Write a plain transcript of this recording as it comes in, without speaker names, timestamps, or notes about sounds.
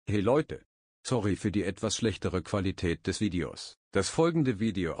Hey Leute. Sorry für die etwas schlechtere Qualität des Videos. Das folgende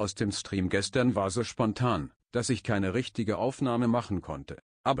Video aus dem Stream gestern war so spontan, dass ich keine richtige Aufnahme machen konnte.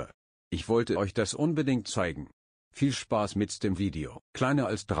 Aber ich wollte euch das unbedingt zeigen. Viel Spaß mit dem Video. Kleiner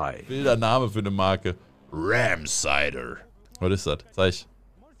als 3. Wilder Name für eine Marke. Ramsider. Was ist das? Zeig.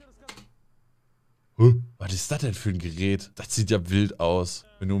 Was ist das denn für ein Gerät? Das sieht ja wild aus.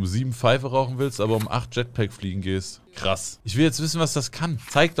 Wenn du um 7 Pfeife rauchen willst, aber um 8 Jetpack fliegen gehst. Krass. Ich will jetzt wissen, was das kann.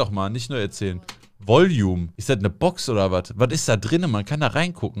 Zeig doch mal, nicht nur erzählen. Volume. Ist das eine Box oder was? Was ist da drin? Man kann da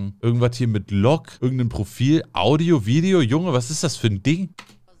reingucken. Irgendwas hier mit Log, irgendein Profil, Audio, Video. Junge, was ist das für ein Ding?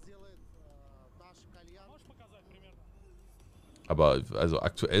 Aber, also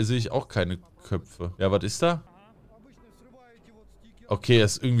aktuell sehe ich auch keine Köpfe. Ja, was ist da? Okay,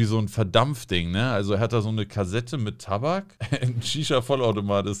 das ist irgendwie so ein Verdampfding, ne? Also er hat da so eine Kassette mit Tabak. Ein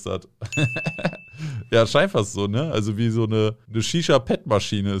Shisha-Vollautomat ist das. Ja, scheint fast so, ne? Also wie so eine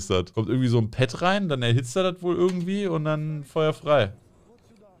Shisha-Pet-Maschine ist das. Kommt irgendwie so ein Pet rein, dann erhitzt er das wohl irgendwie und dann feuerfrei.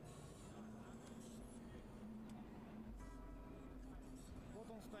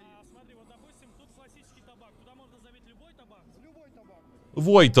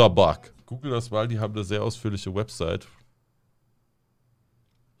 Woi Tabak. Google das mal, die haben eine sehr ausführliche Website.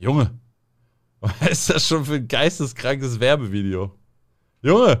 Junge, was ist das schon für ein geisteskrankes Werbevideo?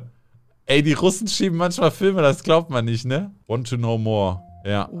 Junge, ey, die Russen schieben manchmal Filme, das glaubt man nicht, ne? Want to know more.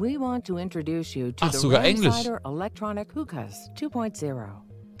 Ja. Ach, sogar Englisch. Electronic Hookahs 2.0.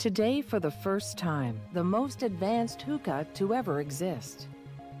 Today for the first time, the most advanced hookah to ever exist.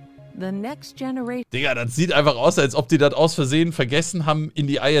 The next generation. Digga, das sieht einfach aus, als ob die das aus Versehen vergessen haben, in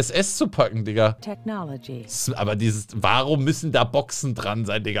die ISS zu packen, Digga. Technology. Aber dieses, warum müssen da Boxen dran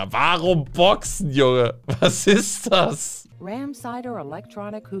sein, Digga? Warum Boxen, Junge? Was ist das? Ramsider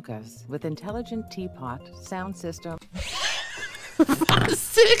Electronic Hookahs with intelligent teapot, sound system.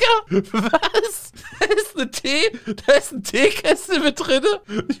 Was, Digga? Was? Da ist ein Teekessel mit drin?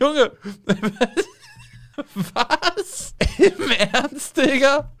 Junge, was? Im Ernst,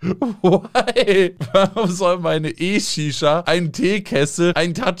 Digga? Why? Warum soll meine E-Shisha einen Teekessel,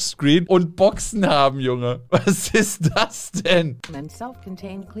 ein Touchscreen und Boxen haben, Junge? Was ist das denn?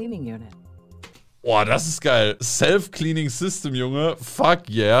 Self-contained cleaning unit. Boah, das ist geil. Self-cleaning System, Junge. Fuck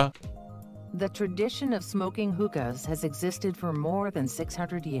yeah. The tradition of smoking hookahs has existed for more than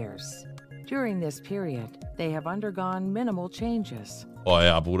 600 years. During this period, they have undergone minimal changes. Oh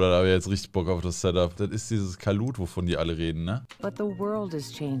ja, Bruder, da habe ich jetzt richtig Bock auf das Setup. Das ist dieses Kalut, wovon die alle reden, ne? But the world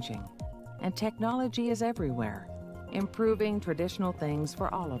is changing, and technology is everywhere, improving traditional things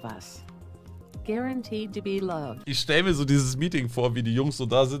for all of us. Guaranteed to be loved. Ich stelle mir so dieses Meeting vor, wie die Jungs so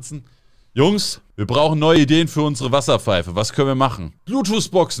da sitzen. Jungs, wir brauchen neue Ideen für unsere Wasserpfeife. Was können wir machen?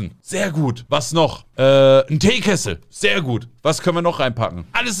 Bluetooth-Boxen. Sehr gut. Was noch? Ein Teekessel. Sehr gut. Was können wir noch reinpacken?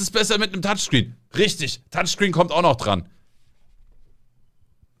 Alles ist besser mit einem Touchscreen. Richtig. Touchscreen kommt auch noch dran.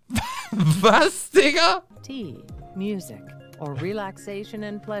 Was, Digga? Tea, music, or relaxation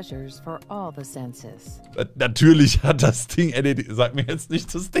and pleasures for all the senses. Natürlich hat das Ding LED. Sag mir jetzt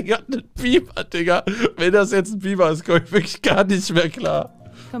nicht, das Ding hat einen Beamer, Digga. Wenn das jetzt ein Beamer ist, komme ich wirklich gar nicht mehr klar.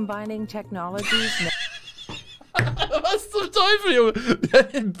 Combining technologies. Was zum Teufel, Junge? Der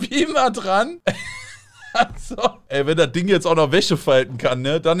hat den Beamer dran. Also, ey, wenn das Ding jetzt auch noch Wäsche falten kann,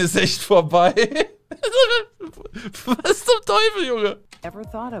 ne, dann ist echt vorbei. Was zum Teufel, Junge? Ever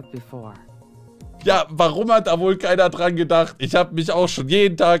thought of before? Ja, warum hat da wohl keiner dran gedacht? Ich habe mich auch schon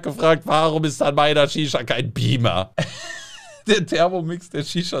jeden Tag gefragt, warum ist an meiner Shisha kein Beamer? Der Thermomix der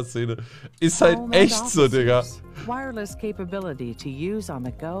Shisha-Szene ist halt echt so, Digga. Wireless capability to use on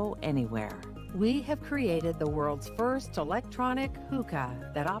the go anywhere. We have created the world's first electronic hookah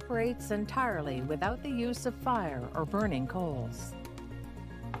that operates entirely without the use of fire or burning coals.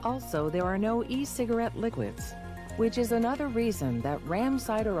 Also, there are no e-cigarette liquids, which is another reason that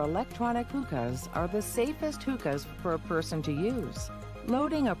Ramsider electronic hookahs are the safest hookahs for a person to use.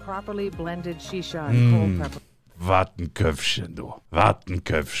 Loading a properly blended shisha and coal preparation. Wartenköpfchen, du.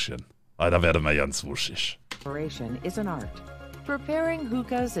 Wartenköpfchen. Da werde mal ganz wuschig. Is an art. Preparing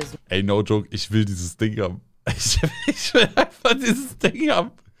hookahs is. Ey, no joke, ich will dieses Ding haben. Ich will einfach dieses Ding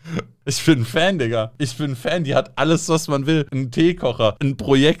haben. Ich bin ein Fan, Digga. Ich bin ein Fan, die hat alles, was man will. Ein Teekocher, ein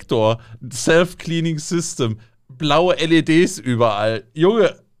Projektor, ein Self-Cleaning System, blaue LEDs überall.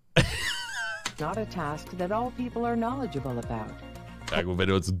 Junge. Not a task that all people are knowledgeable about. Ja gut, wenn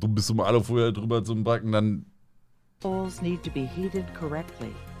du jetzt so dumm bist, um Alufolie drüber zu backen, dann... Coals need to be heated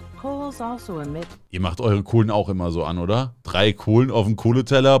correctly. Coals also emit. Ihr macht eure Kohlen auch immer so an, oder? 3 Kohlen auf dem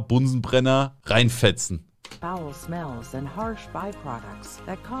Kohleteller, Bunsenbrenner, reinfetzen. Foul smells and harsh byproducts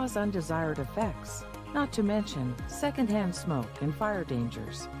that cause undesired effects. Not to mention, secondhand smoke and fire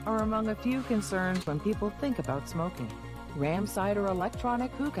dangers are among a few concerns when people think about smoking. Ram-Cider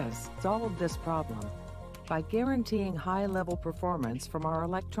electronic hookahs solve this problem by guaranteeing high-level performance from our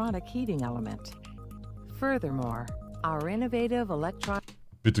electronic heating element. Furthermore, our innovative electronic...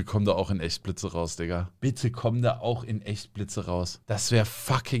 Bitte komm da auch in Echtblitze raus, Digga. Bitte komm da auch in Echtblitze raus. Das wäre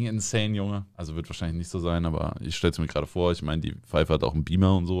fucking insane, Junge. Also wird wahrscheinlich nicht so sein, aber ich stell's mir gerade vor. Ich meine, die Pfeife hat auch einen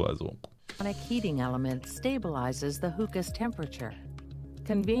Beamer und so, also... electronic heating element stabilizes the hookah's temperature.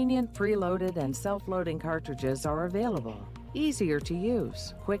 Convenient preloaded and self-loading cartridges are available. Easier to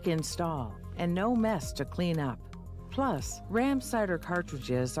use, quick install, and no mess to clean up. Plus, Ram-Cider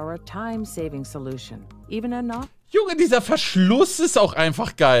cartridges are a time-saving solution. Even a not... Junge, dieser Verschluss ist auch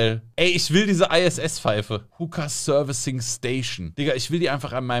einfach geil. Ey, ich will diese ISS-Pfeife. Hookah Servicing Station. Digga, ich will die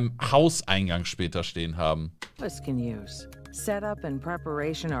einfach an meinem Hauseingang später stehen haben. can use. Setup and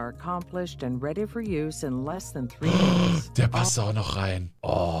preparation are accomplished and ready for use in less than 3 days. Der passt auch noch rein.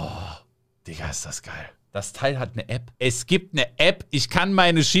 Oh, Digga, ist das geil. Das Teil hat eine App. Es gibt eine App. Ich kann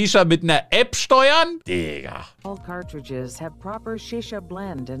meine Shisha mit einer App steuern? Digga. All cartridges have proper Shisha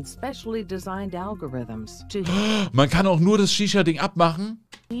blend and specially designed algorithms to Man kann auch nur das Shisha-Ding abmachen?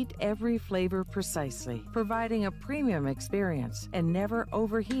 heat every flavor precisely, providing a premium experience and never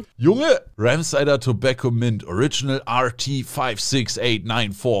overheat. Junge! Ram-Cider Tobacco Mint Original RT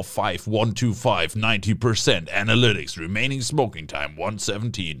 568945125 90% Analytics Remaining Smoking Time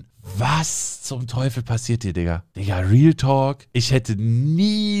 117. Was zum Teufel passiert hier, Digga? Digga, Real Talk. Ich hätte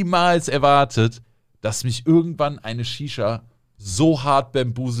niemals erwartet, dass mich irgendwann eine Shisha so hart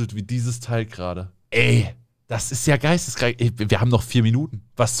bambuselt wie dieses Teil gerade. Ey, das ist ja geisteskrank. Ey, wir haben noch 4 Minuten.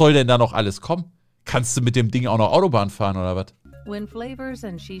 Was soll denn da noch alles kommen? Kannst du mit dem Ding auch noch Autobahn fahren oder was? When flavors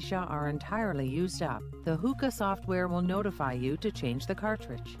and Shisha are entirely used up, the hookah software will notify you to change the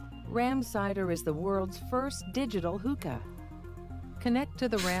cartridge. Ram-Cider is the world's first digital hookah. Connect to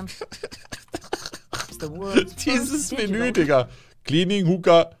the Ram... the world's Dieses first digital... Menü, Digga. Cleaning,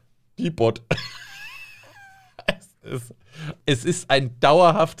 Hookah, Teapot. Es ist ein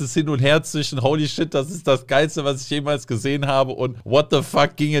dauerhaftes Hin und Her zwischen Holy Shit, das ist das Geilste, was ich jemals gesehen habe, und What the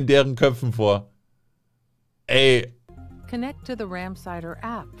fuck ging in deren Köpfen vor. Ey. Connect to the Ram-Cider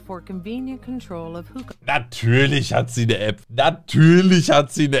app for convenient control of hookah... Natürlich hat sie eine App. Natürlich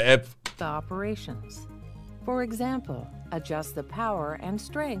hat sie eine App. The operations. For example, adjust the power and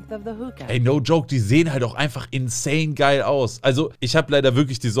strength of the hookah. Ey, no joke, die sehen halt auch einfach insane geil aus. Also, ich habe leider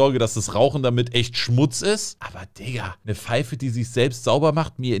wirklich die Sorge, dass das Rauchen damit echt Schmutz ist. Aber, Digga, eine Pfeife, die sich selbst sauber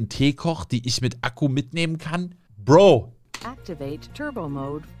macht, mir in Tee kocht, die ich mit Akku mitnehmen kann? Bro! Activate Turbo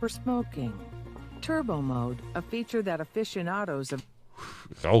Mode for smoking. Turbo Mode, a feature that aficionados of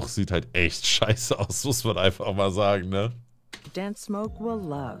Rauch sieht halt echt scheiße aus, muss man einfach mal sagen, ne? dense smoke will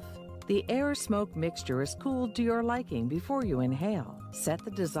love. The air-smoke mixture is cooled to your liking before you inhale. Set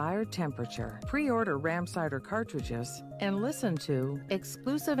the desired temperature, pre-order Ram-Cider cartridges, and listen to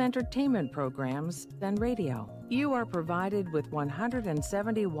exclusive entertainment programs and radio. You are provided with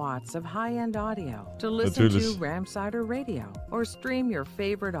 170 watts of high-end audio to listen to Ram-Cider radio or stream your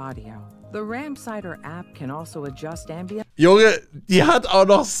favorite audio. The Ram-Cider app can also adjust ambient... Junge, die hat auch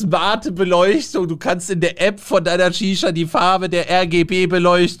noch smarte Beleuchtung. Du kannst in der App von deiner Shisha die Farbe der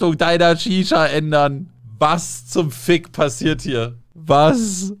RGB-Beleuchtung deiner Shisha ändern. Was zum Fick passiert hier?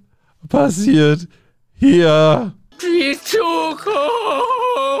 Was passiert hier? Die Zukunft!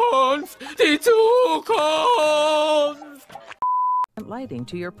 Die Zukunft! lighting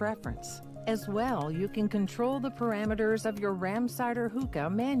to your preference. As well, you can control the parameters of your Ram-Cider hookah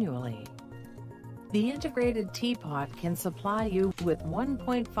manually. The integrated teapot can supply you with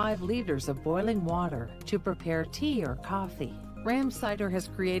 1.5 liters of boiling water to prepare tea or coffee. Ram-Cider has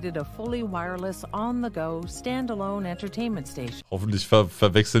created a fully wireless, on-the-go, standalone entertainment station. Hoffentlich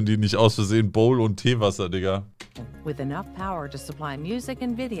verwechseln die nicht aus Versehen Bowl und Teewasser, Digga. With enough power to supply music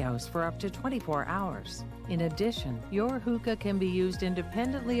and videos for up to 24 hours. In addition, your hookah can be used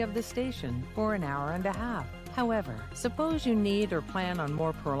independently of the station for an hour and a half. However, suppose you need or plan on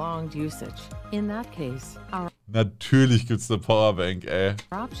more prolonged usage. In that case, our Natürlich gibt's eine Powerbank, ey.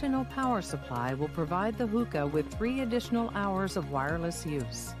 optional power supply will provide the hookah with 3 additional hours of wireless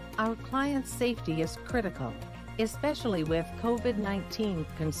use. Our clients' safety is critical, especially with COVID-19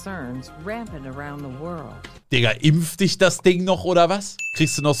 concerns rampant around the world. Digga, impft dich das Ding noch oder was?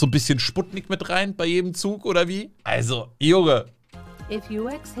 Kriegst du noch so ein bisschen Sputnik mit rein bei jedem Zug oder wie? Also, Junge. If you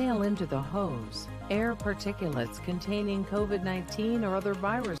exhale into the hose, air particulates containing COVID-19 or other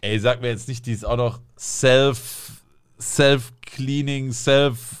viruses Ey, sag mir jetzt nicht, die ist auch noch self-cleaning,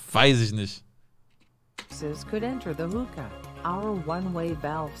 weiß ich nicht. gases could enter the hookah. Our one-way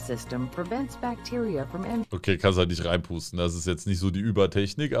valve system prevents bacteria from entering. Okay, kannst halt nicht reinpusten. Das ist jetzt nicht so die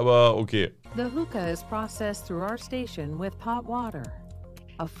Übertechnik, aber okay. The hookah is processed through our station with hot water,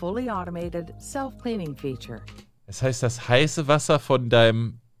 a fully automated self-cleaning feature. Das heißt, das heiße Wasser von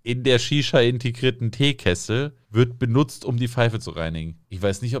deinem in der Shisha integrierten Teekessel wird benutzt, um die Pfeife zu reinigen. Ich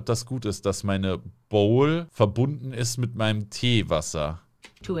weiß nicht, ob das gut ist, dass meine Bowl verbunden ist mit meinem Teewasser.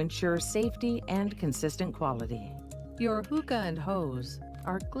 To ensure safety and consistent quality, your hookah and hose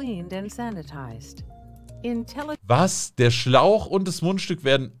are cleaned and sanitized. Was? Der Schlauch und das Mundstück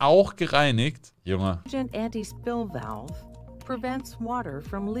werden auch gereinigt? Junge. Intelligent anti-spill valve prevents water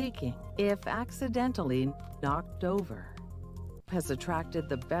from leaking if accidentally knocked over. Has attracted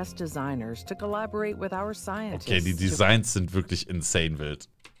the best designers to collaborate with our scientists. Okay, die Designs sind wirklich insane wild.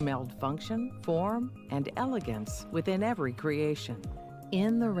 Meld function, form, and elegance within every creation.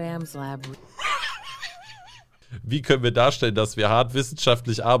 In the Rams Lab. Wie können wir darstellen, dass wir hart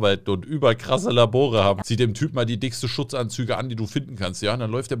wissenschaftlich arbeiten und überkrasse Labore haben? Zieh dem Typ mal die dickste Schutzanzüge an, die du finden kannst. Ja, und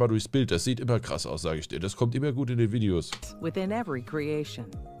dann läuft er mal durchs Bild. Das sieht immer krass aus, sage ich dir. Das kommt immer gut in den Videos. Within every creation.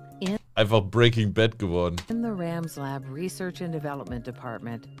 Einfach Breaking Bad geworden. In the Rams Lab Research and Development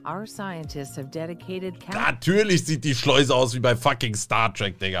Department, our scientists have dedicated Natürlich sieht die Schleuse aus wie bei fucking Star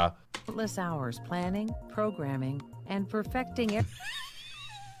Trek, Digga. countless hours planning, programming, and perfecting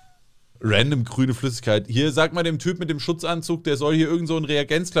Random grüne Flüssigkeit. Hier, sag mal dem Typ mit dem Schutzanzug, der soll hier irgend so ein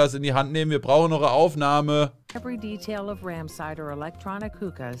Reagenzglas in die Hand nehmen. Wir brauchen noch eine Aufnahme. every detail of Ramsider electronic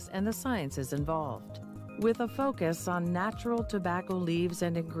hookahs and the sciences involved. With a focus on natural tobacco leaves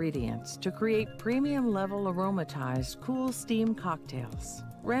and ingredients to create premium-level aromatized cool steam cocktails.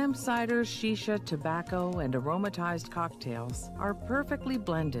 Ramsider's shisha, tobacco, and aromatized cocktails are perfectly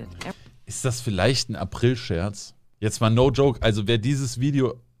blended. Ist das vielleicht ein April-Scherz? Jetzt mal no joke. Also wäre dieses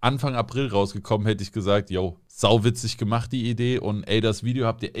Video Anfang April rausgekommen, hätte ich gesagt, yo, sauwitzig gemacht die Idee und ey, das Video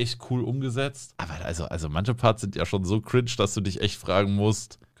habt ihr echt cool umgesetzt. Aber also manche Parts sind ja schon so cringe, dass du dich echt fragen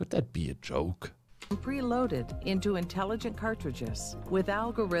musst, could that be a joke? Preloaded into intelligent cartridges with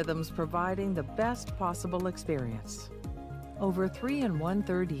algorithms providing the best possible experience. Over 3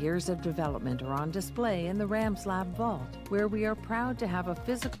 1/3 years of development are on display in the Rams Lab Vault, where we are proud to have a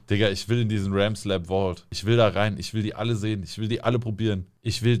physical... Digga, ich will in diesen Rams Lab Vault. Ich will da rein. Ich will die alle sehen. Ich will die alle probieren.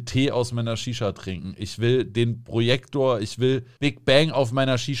 Ich will Tee aus meiner Shisha trinken. Ich will den Projektor. Ich will Big Bang auf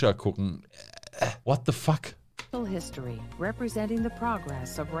meiner Shisha gucken. What the fuck? history representing the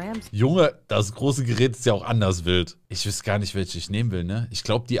progress of Rams. Junge, das große Gerät ist ja auch anders wild. Ich weiß gar nicht, welche ich nehmen will, ne? Ich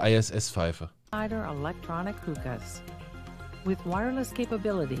glaube die ISS-Pfeife. Electronic hookahs. With wireless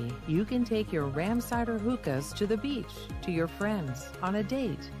capability, you can take your Ramsider hookahs to the beach, to your friends, on a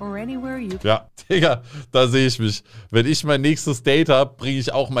date, or anywhere you... Ja, Digga, da sehe ich mich. Wenn ich mein nächstes Date habe, bringe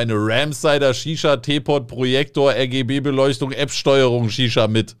ich auch meine Ramsider Shisha, Teepot, Projektor, RGB-Beleuchtung, App-Steuerung Shisha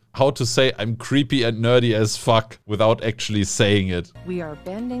mit. How to say I'm creepy and nerdy as fuck without actually saying it. We are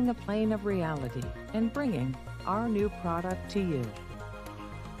bending the plane of reality and bringing our new product to you.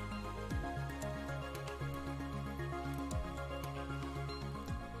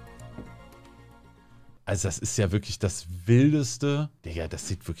 Also das ist ja wirklich das Wildeste. Digga, das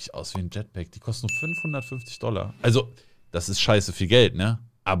sieht wirklich aus wie ein Jetpack. Die kosten nur $550. Also, das ist scheiße viel Geld, ne?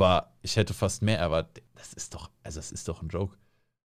 Aber ich hätte fast mehr erwartet. Das ist doch ein Joke.